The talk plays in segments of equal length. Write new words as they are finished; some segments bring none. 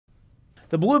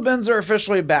The blue bins are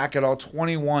officially back at all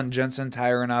 21 Jensen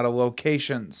Tire and Auto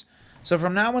locations. So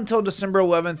from now until December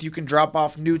 11th, you can drop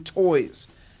off new toys.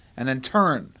 And in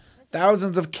turn,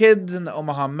 thousands of kids in the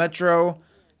Omaha Metro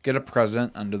get a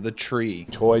present under the tree.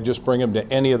 Toy, just bring them to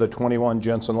any of the 21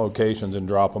 Jensen locations and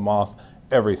drop them off.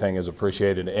 Everything is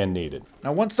appreciated and needed.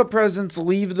 Now, once the presents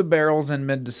leave the barrels in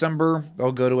mid-December,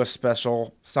 they'll go to a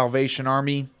special Salvation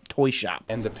Army toy shop.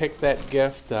 And to pick that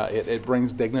gift, it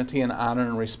brings dignity and honor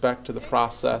and respect to the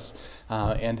process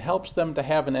and helps them to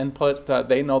have an input.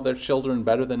 They know their children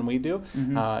better than we do,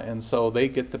 and so they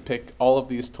get to pick all of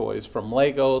these toys, from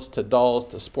Legos to dolls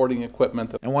to sporting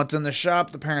equipment. And once in the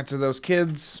shop, the parents of those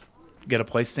kids get to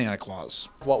play Santa Claus.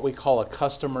 What we call a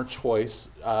customer choice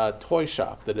toy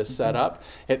shop that is set up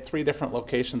at 3 different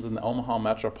locations in the Omaha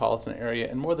metropolitan area,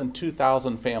 and more than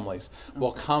 2,000 families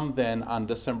will come then on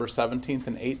December 17th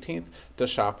and 18th to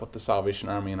shop with the Salvation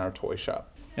Army in our toy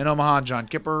shop. In Omaha, Jon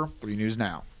Kipper, 3 News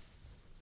Now.